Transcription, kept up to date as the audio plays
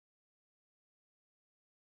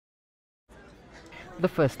The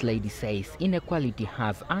First Lady says inequality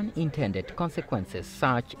has unintended consequences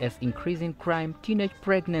such as increasing crime, teenage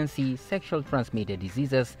pregnancy, sexual transmitted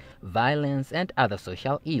diseases, violence, and other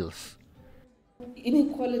social ills.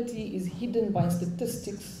 Inequality is hidden by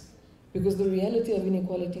statistics because the reality of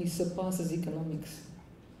inequality surpasses economics.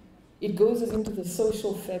 It goes into the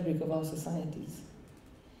social fabric of our societies.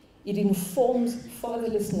 It informs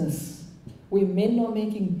fatherlessness, where men are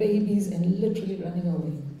making babies and literally running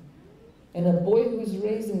away. And a boy who is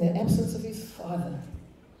raised in the absence of his father.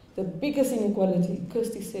 The biggest inequality,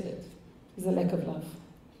 Kirsty said it, is the lack of love.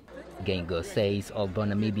 Geingos says although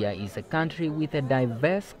Namibia is a country with a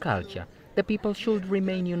diverse culture, the people should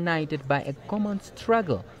remain united by a common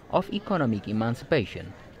struggle of economic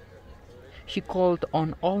emancipation. She called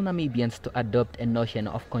on all Namibians to adopt a notion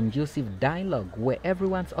of conducive dialogue where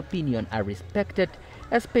everyone's opinion are respected,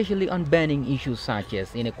 especially on burning issues such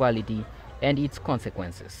as inequality and its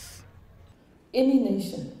consequences. Any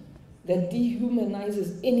nation that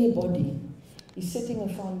dehumanizes anybody is setting a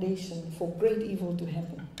foundation for great evil to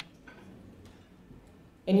happen.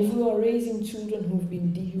 And if we are raising children who've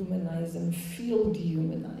been dehumanized and feel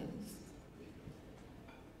dehumanized,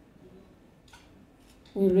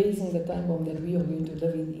 we're raising the time bomb that we are going to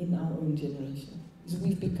live in our own generation. So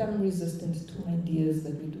we've become resistant to ideas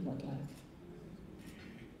that we do not like.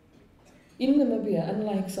 In Namibia,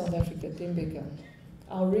 unlike South Africa, Tembeka,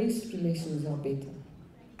 our race relations are better.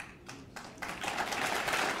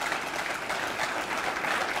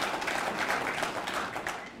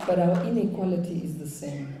 But our inequality is the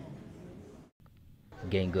same.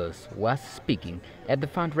 Geingos was speaking at the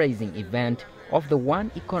fundraising event of the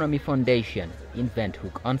One Economy Foundation in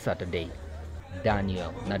Windhoek on Saturday.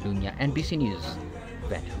 Daniel Nadunya, NBC News,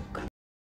 Windhoek.